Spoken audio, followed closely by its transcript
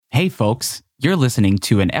Hey folks, you're listening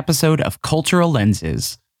to an episode of Cultural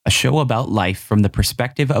Lenses, a show about life from the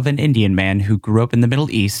perspective of an Indian man who grew up in the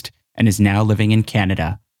Middle East and is now living in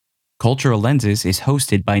Canada. Cultural Lenses is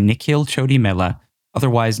hosted by Nikhil Chodimela,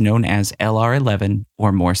 otherwise known as LR11,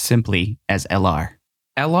 or more simply as LR.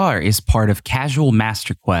 LR is part of Casual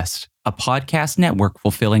Master Quest, a podcast network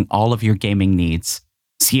fulfilling all of your gaming needs.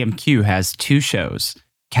 CMQ has two shows,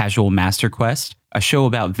 Casual Master Quest, a show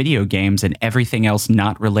about video games and everything else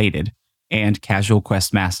not related, and Casual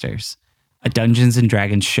Quest Masters, a Dungeons &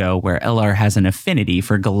 Dragons show where LR has an affinity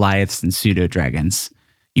for Goliaths and pseudo-dragons.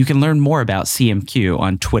 You can learn more about CMQ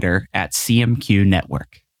on Twitter at CMQ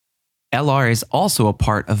Network. LR is also a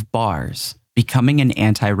part of BARS, Becoming an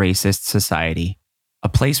Anti-Racist Society, a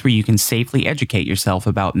place where you can safely educate yourself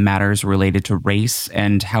about matters related to race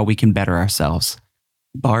and how we can better ourselves.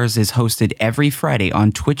 BARS is hosted every Friday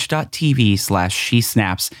on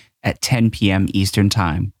twitch.tv/SheSnaps at 10 p.m. Eastern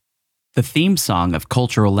Time. The theme song of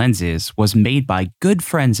Cultural Lenses was made by good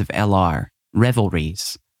friends of LR,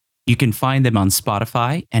 Revelries. You can find them on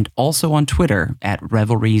Spotify and also on Twitter at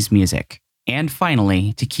Revelries Music. And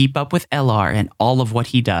finally, to keep up with LR and all of what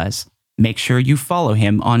he does, make sure you follow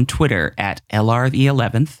him on Twitter at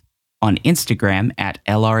LR11th, on Instagram at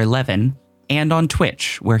LR11, and on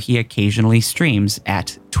Twitch, where he occasionally streams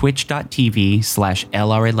at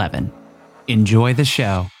twitch.tv/LR11. Enjoy the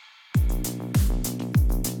show.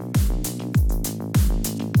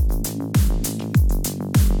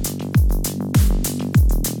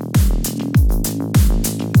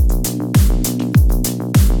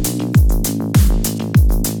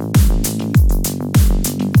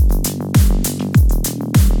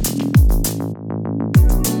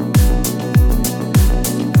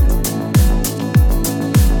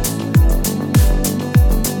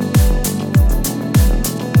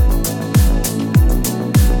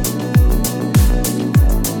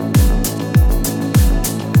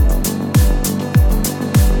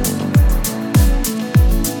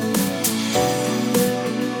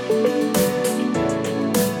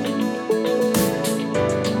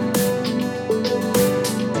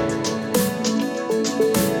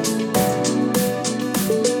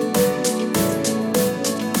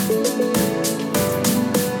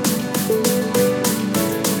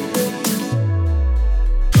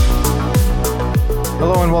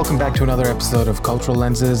 To another episode of Cultural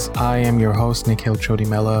Lenses. I am your host, Nikhil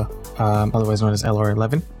Chodimela, otherwise known as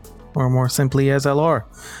LR11, or more simply as LR.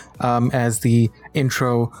 As the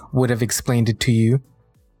intro would have explained it to you,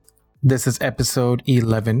 this is episode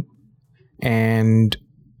 11, and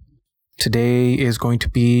today is going to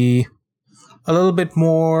be a little bit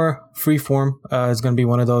more freeform. It's going to be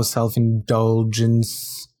one of those self-indulgent.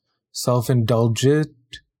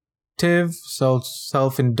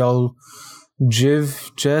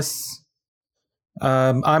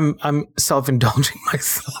 I'm self-indulging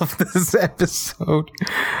myself this episode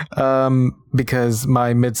because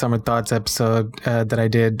my Midsummer Thoughts episode that I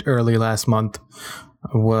did early last month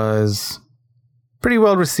was pretty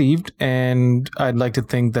well received, and I'd like to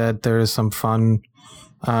think that there is some fun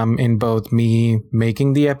in both me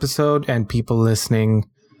making the episode and people listening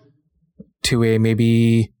to a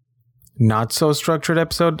maybe not so structured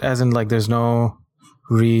episode, as in like there's no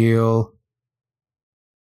real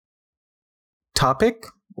topic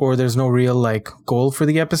or there's no real like goal for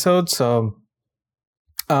the episode. So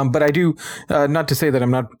but I do not to say that I'm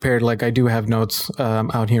not prepared, like I do have notes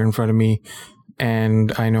out here in front of me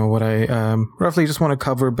and I know what I roughly just want to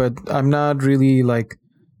cover, but I'm not really like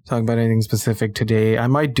talking about anything specific today. I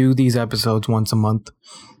might do these episodes once a month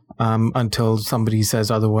until somebody says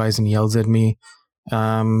otherwise and yells at me.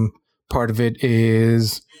 Part of it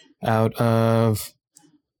is out of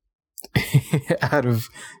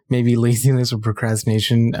maybe laziness or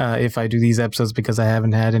procrastination if I do these episodes because I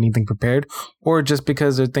haven't had anything prepared, or just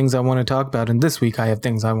because there are things I want to talk about. And this week I have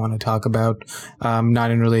things I want to talk about,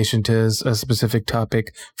 not in relation to a specific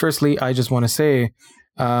topic. Firstly, I just want to say,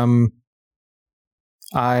 and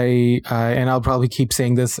I'll probably keep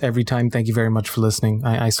saying this every time, thank you very much for listening.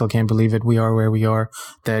 I still can't believe it. We are where we are,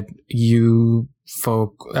 that you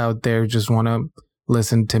folk out there just want to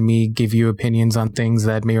listen to me give you opinions on things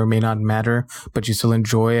that may or may not matter, but you still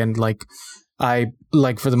enjoy. And like,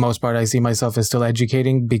 for the most part, I see myself as still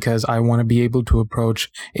educating because I want to be able to approach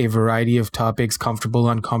a variety of topics, comfortable,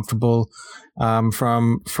 uncomfortable,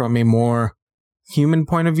 from a more human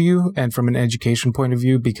point of view and from an education point of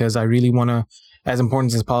view, because I really want to, as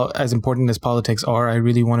important as politics are, I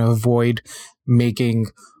really want to avoid making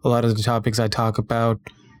a lot of the topics I talk about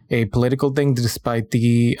a political thing, despite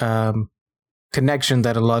the connection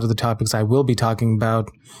that a lot of the topics I will be talking about,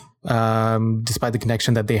 despite the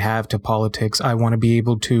connection that they have to politics, I want to be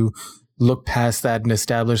able to look past that and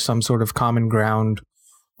establish some sort of common ground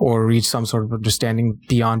or reach some sort of understanding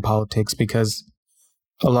beyond politics, because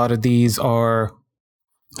a lot of these are,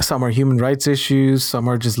 some are human rights issues, some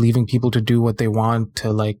are just leaving people to do what they want,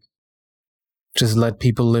 to like just let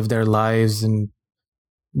people live their lives, and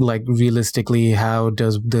like realistically, how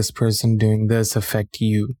does this person doing this affect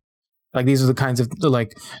you? Like these are the kinds of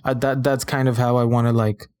like that's kind of how I want to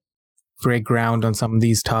like break ground on some of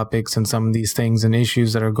these topics and some of these things and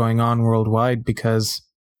issues that are going on worldwide, because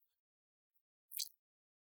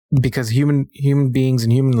human beings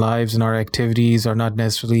and human lives and our activities are not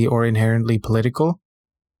necessarily or inherently political.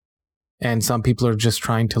 And some people are just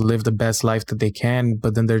trying to live the best life that they can,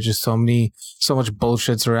 but then there's just so much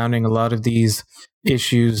bullshit surrounding a lot of these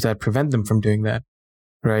issues that prevent them from doing that,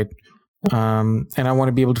 right? And I want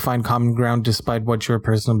to be able to find common ground despite what your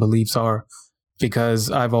personal beliefs are,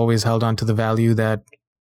 because I've always held on to the value that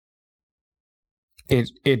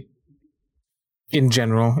it in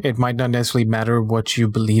general, it might not necessarily matter what you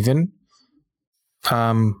believe in,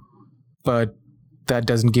 but that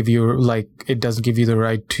doesn't give you the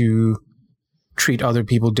right to treat other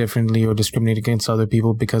people differently or discriminate against other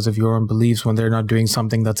people because of your own beliefs when they're not doing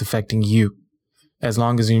something that's affecting you. As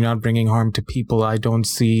long as you're not bringing harm to people, I don't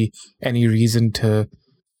see any reason to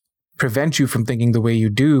prevent you from thinking the way you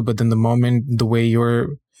do. But then the moment the way your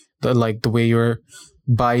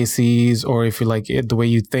biases, or if you like it, the way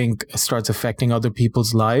you think starts affecting other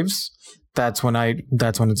people's lives, that's when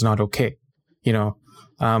it's not okay. You know,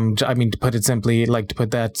 I mean, to put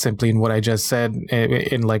that simply in what I just said,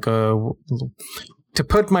 in like to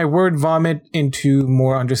put my word vomit into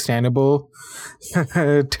more understandable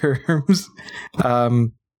terms,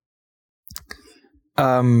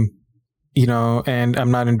 you know, and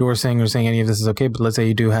I'm not endorsing or saying any of this is okay, but let's say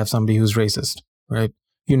you do have somebody who's racist, right?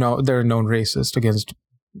 You know, they're a known racist against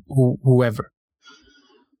whoever.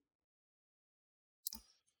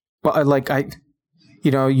 But you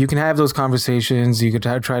know, you can have those conversations. You could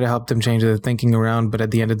try to help them change their thinking around. But at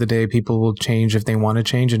the end of the day, people will change if they want to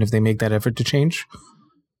change and if they make that effort to change.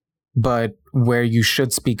 But where you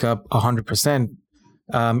should speak up 100%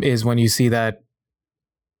 is when you see that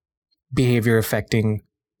behavior affecting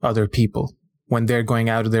other people, when they're going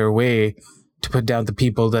out of their way to put down the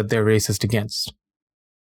people that they're racist against.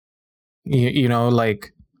 You know,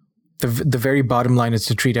 like the very bottom line is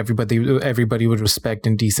to treat everybody with respect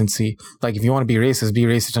and decency. Like if you want to be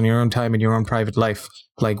racist on your own time in your own private life.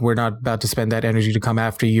 Like we're not about to spend that energy to come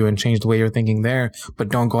after you and change the way you're thinking there, but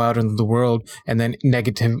don't go out into the world and then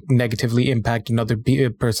negatively impact another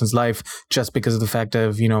person's life just because of the fact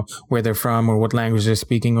of, you know, where they're from or what language they're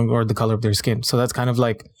speaking or the color of their skin. So that's kind of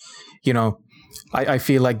like, you know, I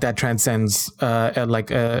feel like that transcends,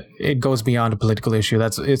 it goes beyond a political issue.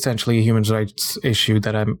 That's essentially a human rights issue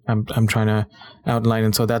that I'm trying to outline,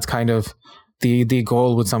 and so that's kind of the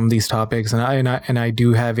goal with some of these topics. And I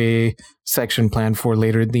do have a section planned for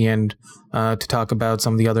later at the end to talk about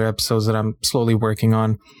some of the other episodes that I'm slowly working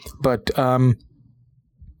on. But I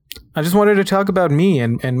just wanted to talk about me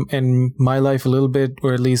and my life a little bit,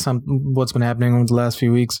 or at least what's been happening over the last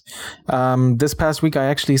few weeks. This past week, I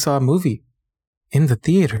actually saw a movie in the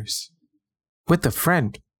theaters with a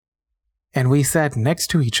friend, and we sat next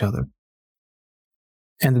to each other,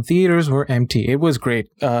 and the theaters were empty. It was great.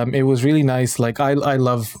 It was really nice. Like I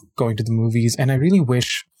love going to the movies, and I really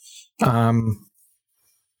wish, not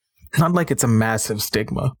like it's a massive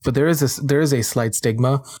stigma, but there is a slight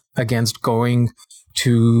stigma against going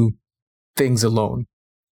to things alone.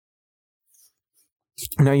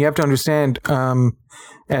 Now you have to understand,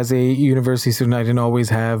 as a university student, I didn't always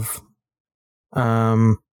have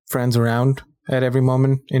friends around at every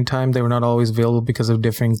moment in time. They were not always available because of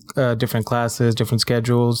different classes, different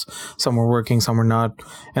schedules. Some were working, some were not.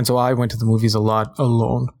 And so I went to the movies a lot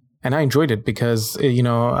alone. And I enjoyed it because, you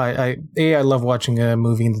know, I love watching a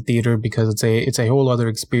movie in the theater because it's a whole other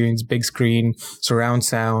experience, big screen, surround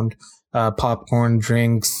sound, popcorn,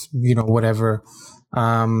 drinks, you know, whatever.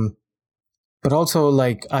 But also,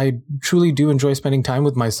 like, I truly do enjoy spending time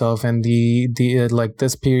with myself, and the like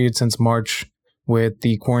this period since March with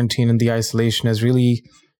the quarantine and the isolation has really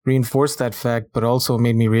reinforced that fact, but also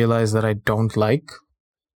made me realize that I don't like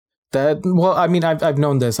that. Well, I mean, I've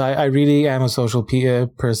known this. I really am a social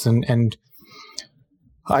person, and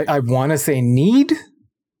I want to say need,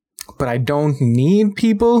 but I don't need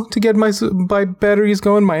people to get my batteries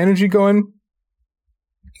going, my energy going.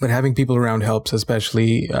 But having people around helps,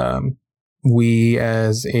 especially we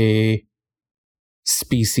as a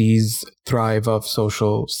species thrive of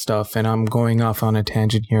social stuff. And I'm going off on a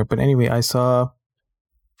tangent here, but anyway, I saw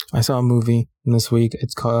a movie this week.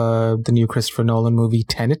 It's called the new Christopher Nolan movie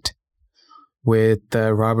Tenet with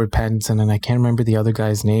Robert Pattinson, and I can't remember the other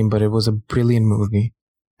guy's name, but it was a brilliant movie.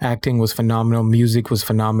 Acting was phenomenal, music was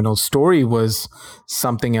phenomenal, story was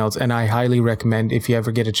something else, and I highly recommend, if you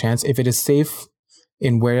ever get a chance, if it is safe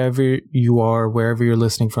in wherever you are, wherever you're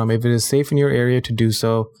listening from, if it is safe in your area to do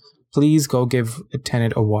so, please go give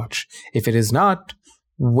Tenet a watch. If it is not,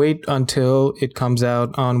 wait until it comes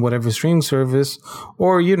out on whatever streaming service,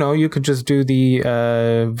 or you could just do the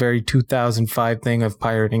very 2005 thing of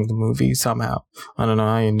pirating the movie somehow. I don't know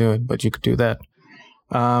how you do it, but you could do that.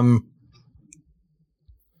 And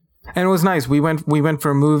it was nice. We went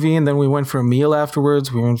for a movie, and then we went for a meal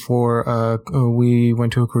afterwards. We went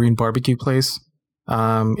to a Korean barbecue place.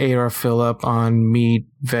 Ate our fill up on meat,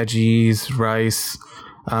 veggies, rice.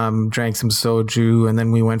 Drank some soju, and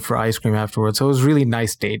then we went for ice cream afterwards. So it was a really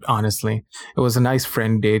nice date, honestly. It was a nice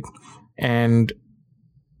friend date. And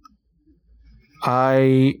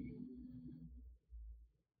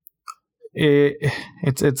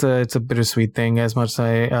it's a bittersweet thing. As much as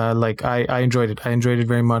I enjoyed it. I enjoyed it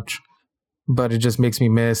very much. But it just makes me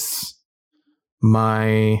miss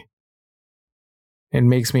my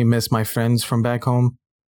friends from back home.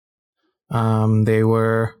 They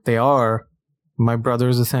are my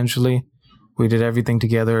brothers, essentially. We did everything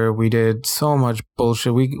together. We did so much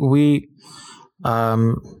bullshit. We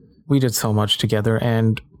did so much together,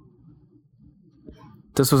 and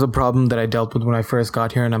this was a problem that I dealt with when I first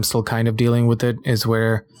got here, and I'm still kind of dealing with it, is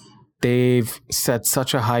where they've set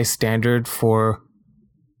such a high standard for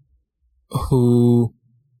who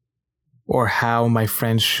or how my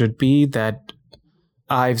friends should be that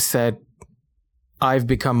I've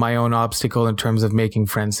become my own obstacle in terms of making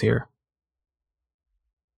friends here.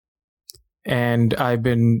 And I've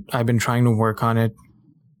been trying to work on it.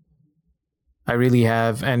 I really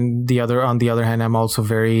have. And on the other hand, I'm also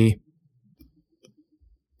very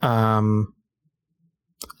I'm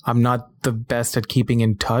not the best at keeping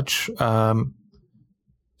in touch.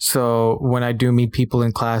 So when I do meet people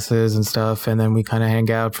in classes and stuff, and then we kind of hang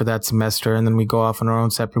out for that semester, and then we go off on our own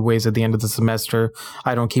separate ways at the end of the semester,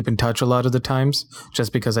 I don't keep in touch a lot of the times,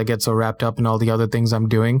 just because I get so wrapped up in all the other things I'm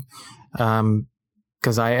doing.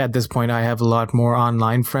 Because at this point, I have a lot more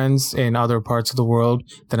online friends in other parts of the world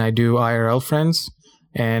than I do IRL friends.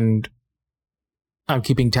 And I'm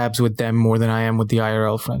keeping tabs with them more than I am with the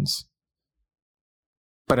IRL friends.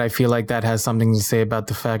 But I feel like that has something to say about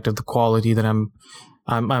the fact of the quality that I'm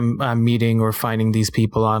meeting or finding these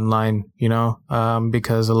people online,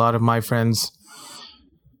 because a lot of my friends,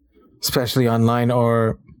 especially online,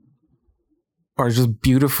 are just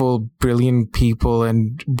beautiful, brilliant people,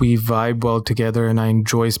 and we vibe well together, and I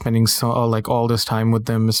enjoy spending all this time with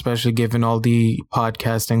them, especially given all the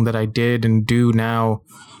podcasting that I did and do now.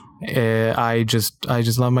 I just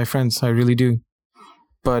love my friends. I really do.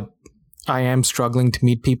 But I am struggling to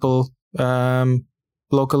meet people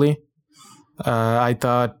locally. I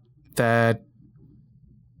thought that,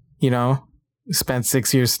 spent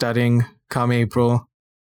 6 years studying, come April,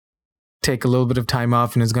 take a little bit of time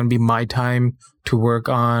off, and it's going to be my time to work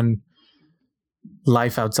on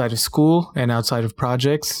life outside of school and outside of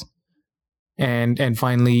projects, and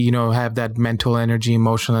finally, have that mental energy,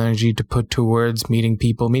 emotional energy to put towards meeting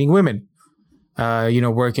people, meeting women,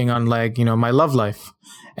 working on my love life.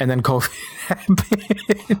 And then COVID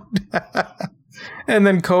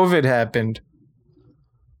happened.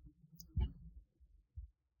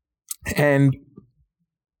 And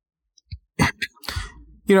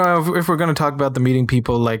if we're going to talk about the meeting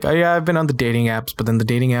people, I've been on the dating apps, but then the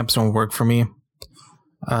dating apps don't work for me.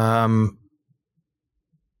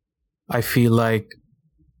 I feel like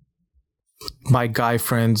my guy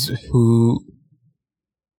friends who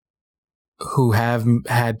have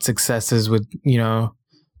had successes with,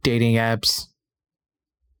 dating apps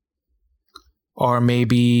are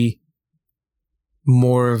maybe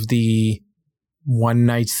more of the one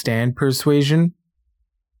night stand persuasion,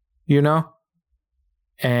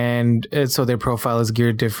 and so their profile is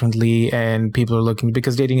geared differently, and people are looking,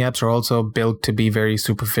 because dating apps are also built to be very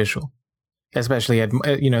superficial, especially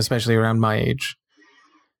especially around my age.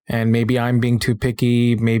 And maybe I'm being too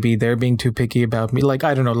picky, maybe they're being too picky about me.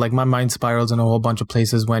 I don't know, my mind spirals in a whole bunch of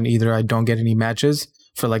places when either I don't get any matches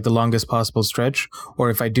for the longest possible stretch, or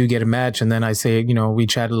if I do get a match and then I say, we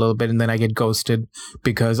chat a little bit and then I get ghosted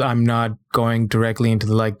because I'm not going directly into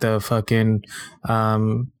the fucking,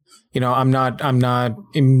 I'm not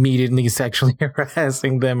immediately sexually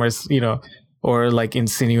harassing them, or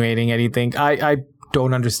insinuating anything. I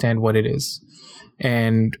don't understand what it is.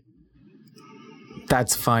 And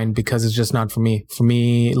that's fine, because it's just not for me. For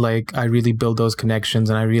me, like, I really build those connections,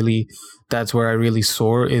 and that's where I really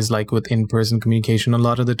soar, is like with in-person communication a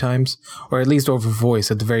lot of the times, or at least over voice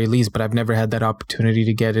at the very least. But I've never had that opportunity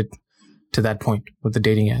to get it to that point with the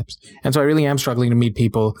dating apps. And so I really am struggling to meet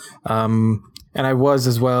people. And I was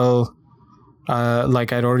as well,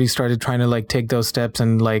 like, I'd already started trying to like take those steps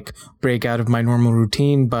and like break out of my normal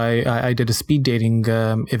routine I did a speed dating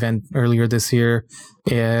event earlier this year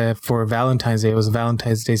for Valentine's Day. It was a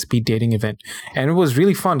Valentine's Day speed dating event, and it was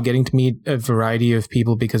really fun getting to meet a variety of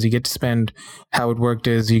people, because you get to spend, how it worked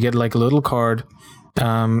is you get like a little card,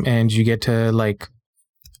 and you get to like,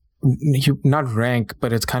 you not rank,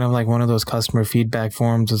 but it's kind of like one of those customer feedback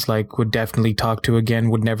forms. It's like, would definitely talk to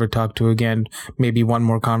again, would never talk to again, maybe one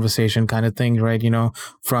more conversation kind of thing, right? You know,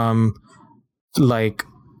 from like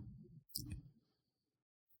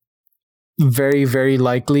very, very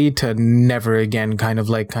likely to never again kind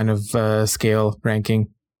of scale ranking.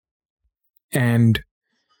 And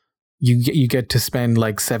you get to spend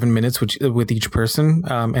like 7 minutes with each person,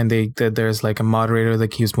 and there's like a moderator that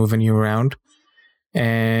keeps moving you around.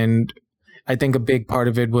 And I think a big part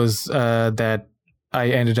of it was that I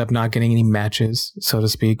ended up not getting any matches, so to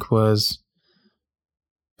speak, was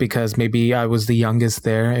because maybe I was the youngest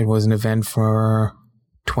there. It was an event for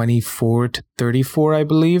 24 to 34, I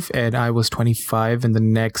believe, and I was 25, and the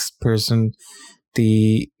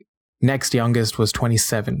next youngest was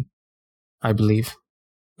 27, I believe.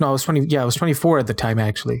 No, I was 20. Yeah, I was 24 at the time,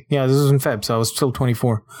 actually. Yeah, this was in Feb, so I was still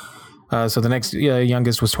 24. So the next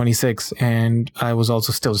youngest was 26, and I was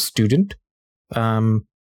also still a student. And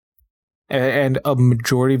a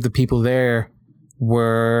majority of the people there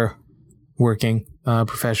were working,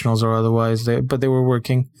 professionals or otherwise, but they were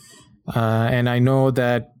working. And I know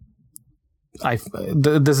that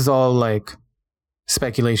this is all like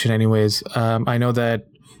speculation anyways. I know that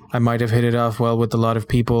I might have hit it off well with a lot of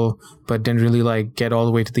people, but didn't really like get all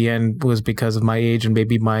the way to the end, was because of my age and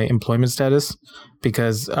maybe my employment status.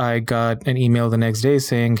 Because I got an email the next day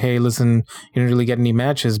saying, "Hey, listen, you didn't really get any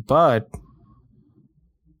matches, but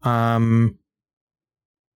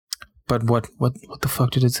what the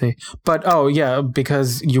fuck did it say? But oh yeah,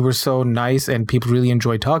 because you were so nice and people really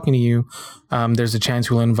enjoyed talking to you, there's a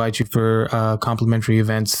chance we'll invite you for complimentary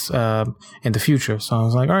events in the future." So I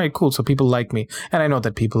was like, all right, cool. So people like me, and I know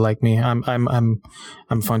that people like me. I'm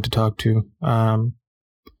fun to talk to.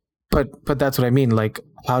 But that's what I mean. Like,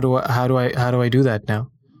 how do I do that now?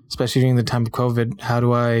 Especially during the time of COVID, how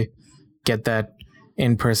do I get that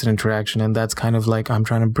in-person interaction? And that's kind of like, I'm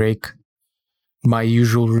trying to break my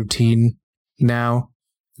usual routine now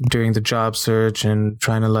during the job search, and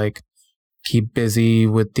trying to like keep busy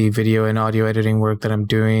with the video and audio editing work that I'm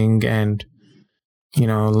doing, and, you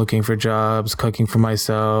know, looking for jobs, cooking for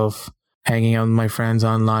myself, hanging out with my friends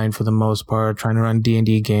online for the most part, trying to run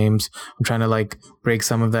D&D games. I'm trying to like break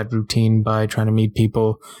some of that routine by trying to meet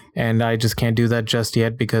people, and I just can't do that just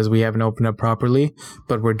yet because we haven't opened up properly,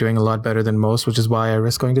 but we're doing a lot better than most, which is why I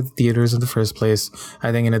risk going to the theaters in the first place.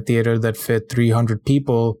 I think in a theater that fit 300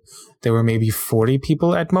 people, there were maybe 40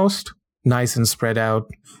 people at most. Nice and spread out.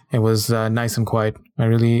 It was nice and quiet. I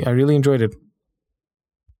really enjoyed it.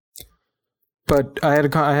 But I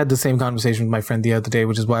had the same conversation with my friend the other day,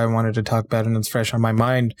 which is why I wanted to talk about it, and it's fresh on my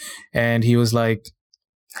mind. And he was like,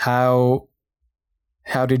 how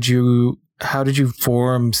did you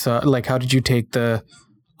form, like, how did you take the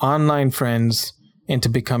online friends into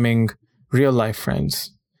becoming real life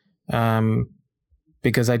friends?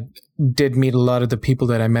 Because I did meet a lot of the people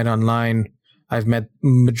that I met online. I've met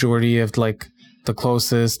majority of like the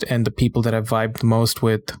closest and the people that I've vibed the most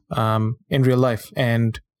with in real life.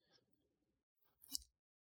 And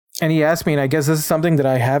he asked me, and I guess this is something that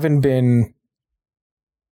I haven't been,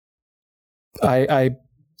 I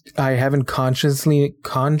haven't consciously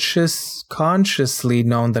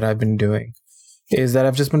known that I've been doing, is that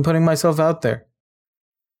I've just been putting myself out there.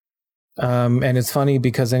 And it's funny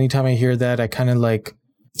because anytime I hear that, I kind of like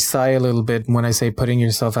sigh a little bit when I say putting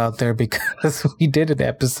yourself out there, because we did an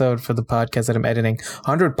episode for the podcast that I'm editing.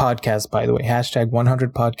 100 podcasts, by the way, #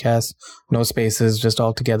 100 podcasts, no spaces, just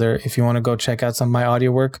all together. If you want to go check out some of my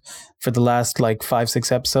audio work for the last like 5-6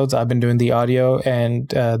 episodes, I've been doing the audio, and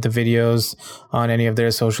the videos on any of their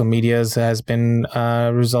social medias has been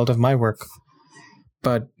a result of my work.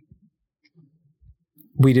 But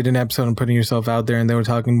we did an episode on putting yourself out there, and they were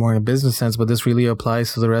talking more in a business sense, but this really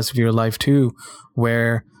applies to the rest of your life too,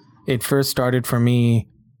 where it first started for me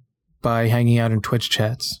by hanging out in Twitch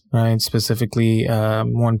chats, right? Specifically,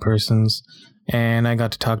 one person's. and I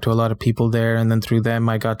got to talk to a lot of people there. And then through them,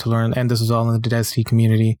 I got to learn, and this was all in the Destiny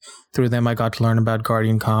community. Through them, I got to learn about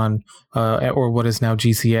Guardian Con, or what is now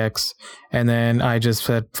GCX. And then I just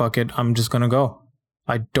said, fuck it, I'm just going to go.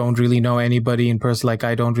 I don't really know anybody in person. Like,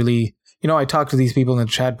 I don't really, I talk to these people in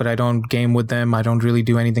the chat, but I don't game with them. I don't really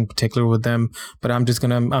do anything particular with them, but I'm just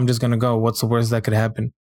going to go. What's the worst that could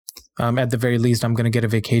happen? At the very least, I'm going to get a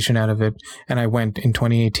vacation out of it. And I went in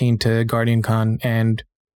 2018 to Guardian Con and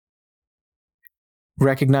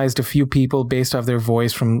recognized a few people based off their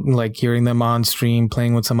voice from like hearing them on stream,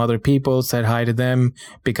 playing with some other people, said hi to them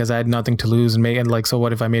because I had nothing to lose and like, so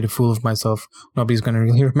what if I made a fool of myself? Nobody's going to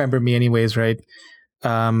really remember me anyways, right?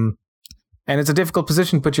 And it's a difficult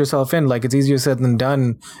position to put yourself in. Like, it's easier said than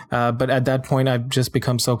done. But at that point, I've just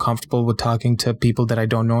become so comfortable with talking to people that I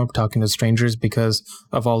don't know, talking to strangers because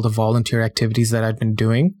of all the volunteer activities that I've been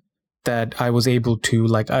doing, that I was able to,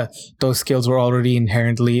 like, those skills were already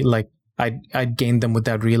inherently, like, I'd gained them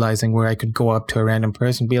without realizing, where I could go up to a random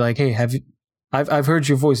person and be like, hey, I've heard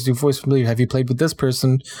your voice. Is your voice familiar? Have you played with this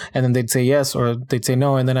person? And then they'd say yes, or they'd say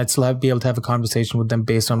no. And then I'd still be able to have a conversation with them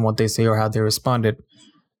based on what they say or how they responded.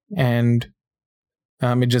 And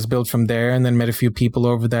it just built from there, and then met a few people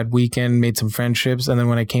over that weekend, made some friendships. And then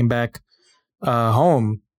when I came back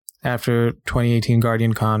home after 2018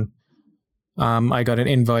 Guardian Con, I got an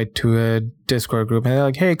invite to a Discord group, and they're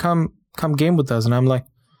like, hey, come game with us. And I'm like,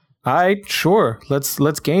 all right, sure, let's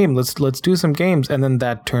game, let's do some games. And then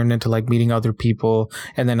that turned into like meeting other people,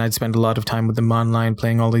 and then I'd spend a lot of time with them online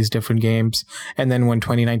playing all these different games. And then when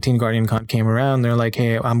 2019 Guardian Con came around, they're like,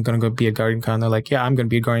 hey, I'm gonna go be at Guardian Con. They're like, yeah, I'm gonna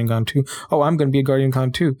be at Guardian Con too. Oh, I'm gonna be at Guardian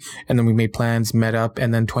Con too. And then we made plans, met up,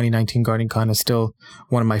 and then 2019 Guardian Con is still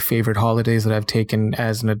one of my favorite holidays that I've taken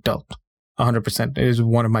as an adult. 100%. It is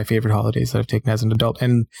one of my favorite holidays that I've taken as an adult.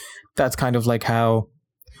 And that's kind of like how,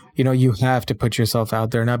 you have to put yourself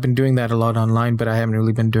out there. And I've been doing that a lot online, but I haven't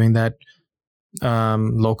really been doing that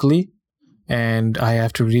locally. And I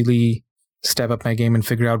have to really step up my game and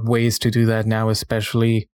figure out ways to do that now,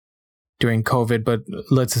 especially during COVID. But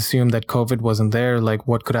let's assume that COVID wasn't there. Like,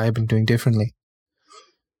 what could I have been doing differently?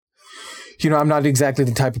 I'm not exactly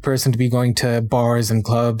the type of person to be going to bars and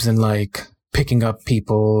clubs and like picking up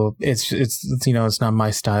people. It's not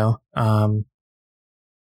my style.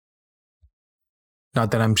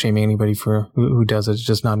 Not that I'm shaming anybody for who does it. It's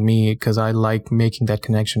just not me, because I like making that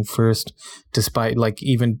connection first, despite like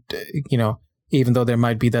even though there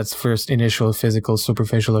might be that first initial physical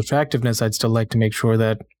superficial attractiveness, I'd still like to make sure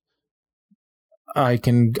that I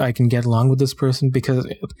can get along with this person, because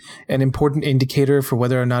an important indicator for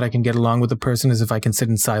whether or not I can get along with a person is if I can sit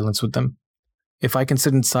in silence with them. If I can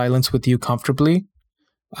sit in silence with you comfortably,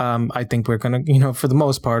 I think we're going to, for the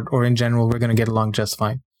most part, or in general, we're going to get along just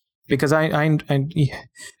fine. Because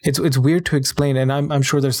it's weird to explain, and I'm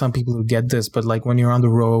sure there's some people who get this, but like when you're on the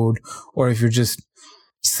road, or if you're just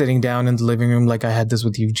sitting down in the living room, like I had this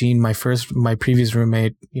with Eugene, my previous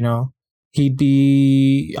roommate, I'd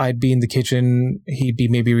be in the kitchen, he'd be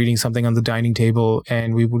maybe reading something on the dining table,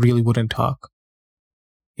 and we really wouldn't talk.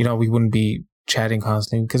 We wouldn't be chatting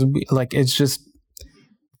constantly, because it's just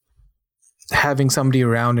having somebody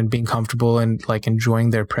around and being comfortable and like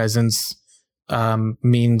enjoying their presence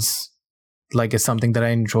means like it's something that I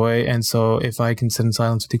enjoy. And so if I can sit in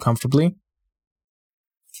silence with you comfortably,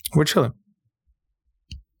 we're chilling.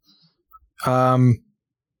 And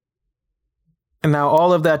now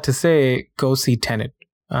all of that to say, go see Tenet,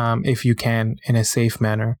 if you can, in a safe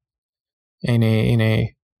manner, in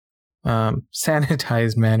a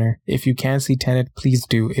sanitized manner. If you can see Tenet, please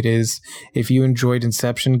do. It is, if you enjoyed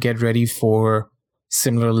Inception, get ready for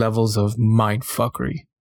similar levels of mind fuckery.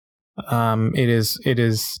 The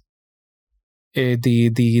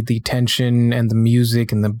tension and the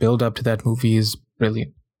music and the build up to that movie is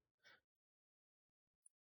brilliant.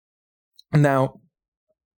 Now,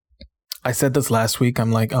 I said this last week.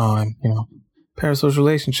 I'm like, parasocial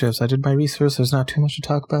relationships. I did my research. There's not too much to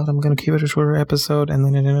talk about. I'm going to keep it a shorter episode. And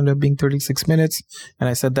then it ended up being 36 minutes. And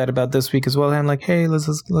I said that about this week as well. And I'm like, hey, let's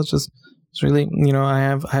just, it's really, I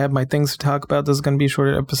have my things to talk about. This is going to be a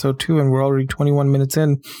shorter episode too. And we're already 21 minutes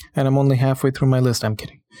in, and I'm only halfway through my list. I'm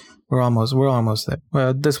kidding. We're almost there.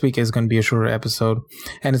 Well, this week is going to be a shorter episode.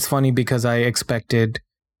 And it's funny because I expected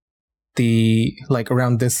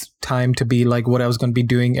around this time to be like what I was going to be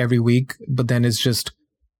doing every week. But then it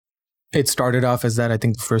started off as that. I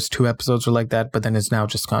think the first 2 episodes were like that, but then it's now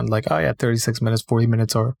just gone like, 36 minutes, 40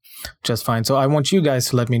 minutes are just fine. So I want you guys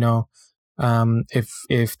to let me know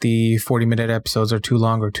if the 40-minute episodes are too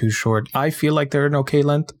long or too short. I feel like they're an okay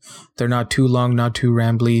length. They're not too long, not too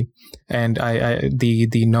rambly, and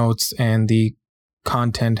the notes and the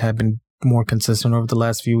content have been more consistent over the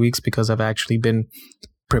last few weeks because I've actually been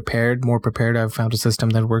more prepared. I've found a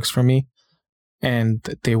system that works for me, and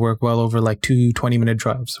they work well over like 2 20-minute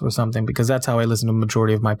drives or something, because that's how I listen to the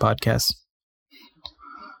majority of my podcasts.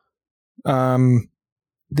 There's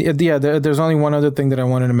only one other thing that I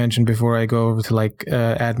wanted to mention before I go over to like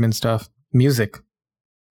admin stuff. Music.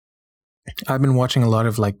 I've been watching a lot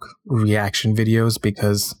of like reaction videos,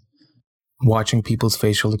 because watching people's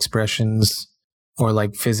facial expressions or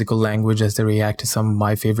like physical language as they react to some of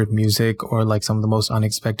my favorite music or like some of the most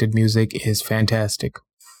unexpected music is fantastic.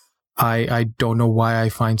 I don't know why I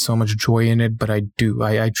find so much joy in it, but I do.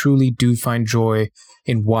 I truly do find joy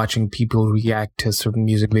in watching people react to certain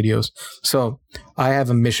music videos. So I have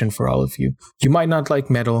a mission for all of you. You might not like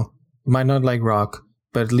metal, you might not like rock,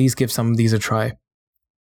 but at least give some of these a try.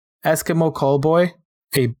 Eskimo Callboy,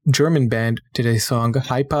 a German band, did a song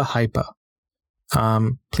Hypa Hypa.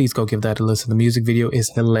 Please go give that a listen. The music video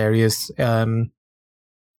is hilarious.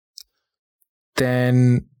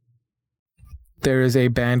 Then there is a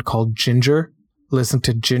band called Ginger. Listen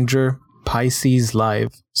to Ginger Pisces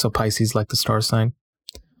Live. So Pisces like the star sign.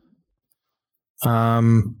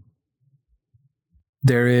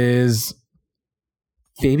 There is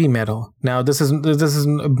Baby Metal. Now this is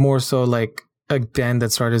more so like a band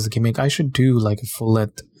that started as a gimmick. I should do like a full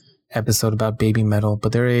episode about Baby Metal,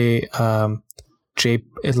 but they're a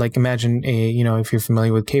like imagine a, you know, if you're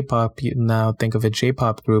familiar with K-pop, you now think of a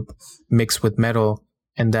J-pop group mixed with metal,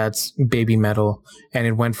 and that's Baby Metal. And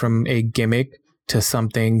it went from a gimmick to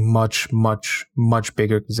something much, much, much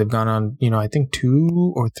bigger, because they've gone on, you know, I think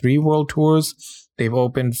 2 or 3 world tours. They've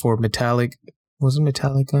opened for Metallica.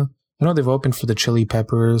 I know they've opened for the Chili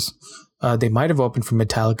Peppers. They might have opened for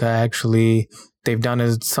Metallica, actually. They've done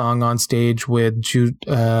a song on stage with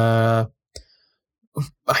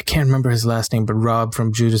I can't remember his last name, but Rob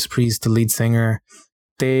from Judas Priest, the lead singer.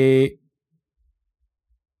 They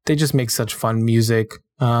just make such fun music.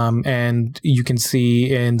 And you can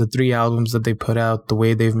see in the 3 albums that they put out the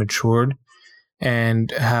way they've matured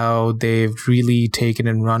and how they've really taken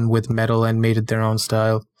and run with metal and made it their own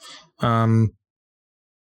style. And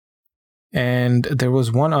there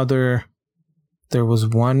was one other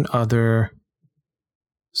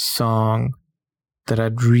song that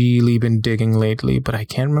I'd really been digging lately, but I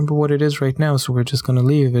can't remember what it is right now, so we're just going to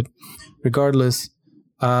leave it. Regardless,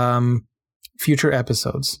 future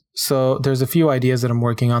episodes. So there's a few ideas that I'm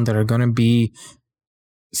working on that are going to be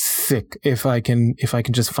sick if I can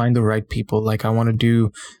just find the right people. Like I want to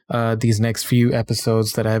do these next few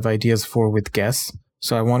episodes that I have ideas for with guests.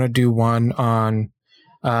 So I want to do one on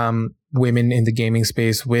women in the gaming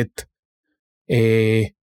space with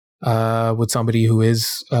somebody who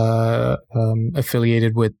is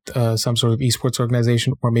affiliated with some sort of esports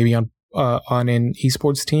organization, or maybe on an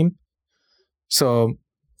esports team. So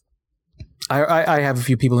I have a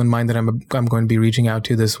few people in mind that I'm going to be reaching out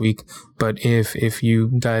to this week. But if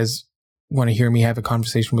you guys want to hear me have a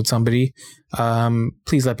conversation with somebody,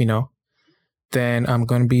 please let me know. Then I'm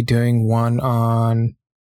going to be doing one on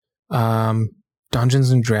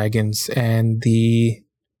Dungeons and Dragons and the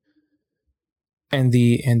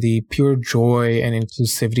pure joy and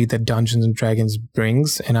inclusivity that Dungeons and Dragons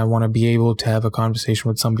brings, and I want to be able to have a conversation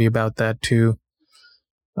with somebody about that too.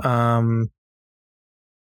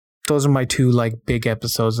 Those are my 2 like big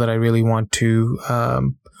episodes that I really want to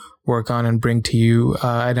work on and bring to you.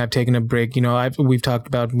 And I've taken a break. You know, we've talked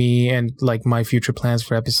about me and like my future plans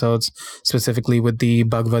for episodes, specifically with the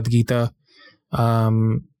Bhagavad Gita,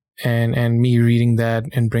 and me reading that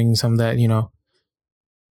and bringing some of that, you know,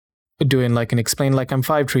 doing like an explain like I'm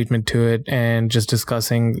 5 treatment to it and just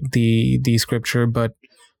discussing the scripture. But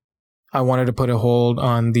I wanted to put a hold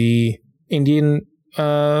on the Indian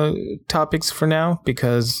topics for now,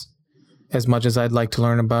 because as much as I'd like to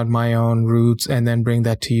learn about my own roots and then bring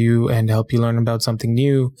that to you and help you learn about something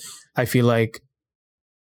new, I feel like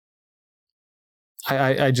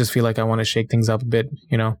I just feel like I want to shake things up a bit,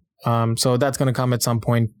 you know. So that's going to come at some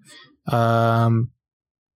point. And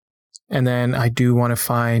then I do want to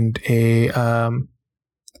find a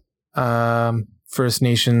First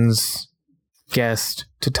Nations guest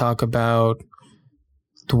to talk about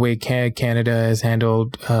the way Canada has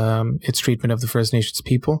handled its treatment of the First Nations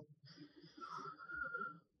people.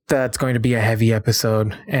 That's going to be a heavy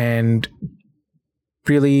episode. And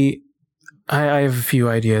really, I have a few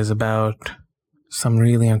ideas about some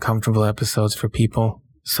really uncomfortable episodes for people.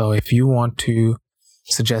 So if you want to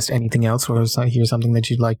suggest anything else or hear something that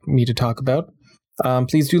you'd like me to talk about,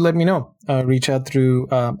 please do let me know. Reach out through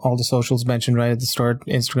all the socials mentioned right at the start.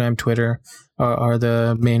 Instagram, Twitter are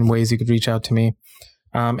the main ways you could reach out to me.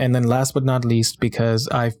 And then last but not least, because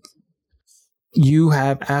You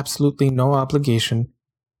have absolutely no obligation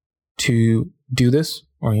to do this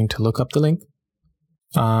or even to look up the link.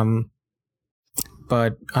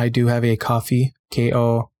 But I do have a Ko-fi,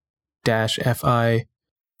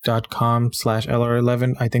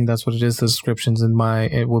 ko-fi.com/LR11. I think that's what it is. The descriptions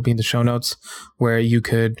it will be in the show notes, where you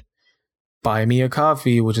could buy me a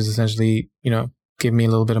coffee, which is essentially, give me a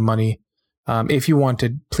little bit of money. If you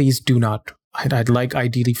wanted, please do not. I'd like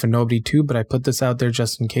ideally for nobody to, but I put this out there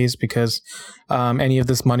just in case, because any of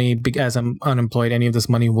this money, as I'm unemployed, any of this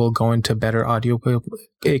money will go into better audio equipment.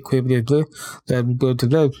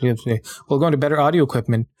 Will go into better audio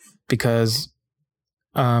equipment because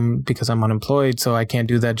I'm unemployed, so I can't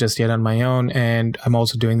do that just yet on my own. And I'm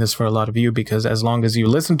also doing this for a lot of you, because as long as you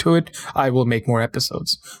listen to it, I will make more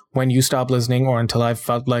episodes. When you stop listening, or until I've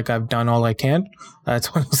felt like I've done all I can,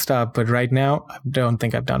 that's when I'll stop. But right now, I don't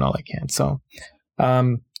think I've done all I can. So,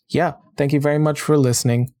 thank you very much for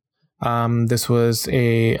listening. This was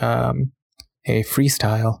a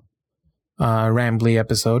freestyle, rambly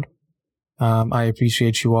episode. I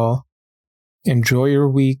appreciate you all. Enjoy your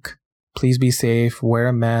week. Please be safe, wear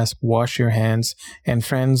a mask, wash your hands, and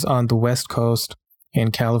friends on the West Coast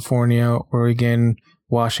in California, Oregon,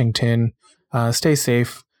 Washington, stay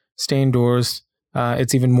safe, stay indoors.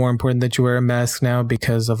 It's even more important that you wear a mask now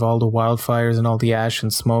because of all the wildfires and all the ash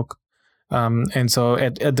and smoke. And so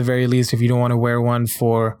at the very least, if you don't want to wear one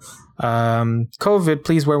for COVID,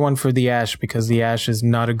 please wear one for the ash, because the ash is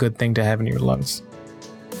not a good thing to have in your lungs.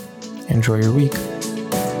 Enjoy your week.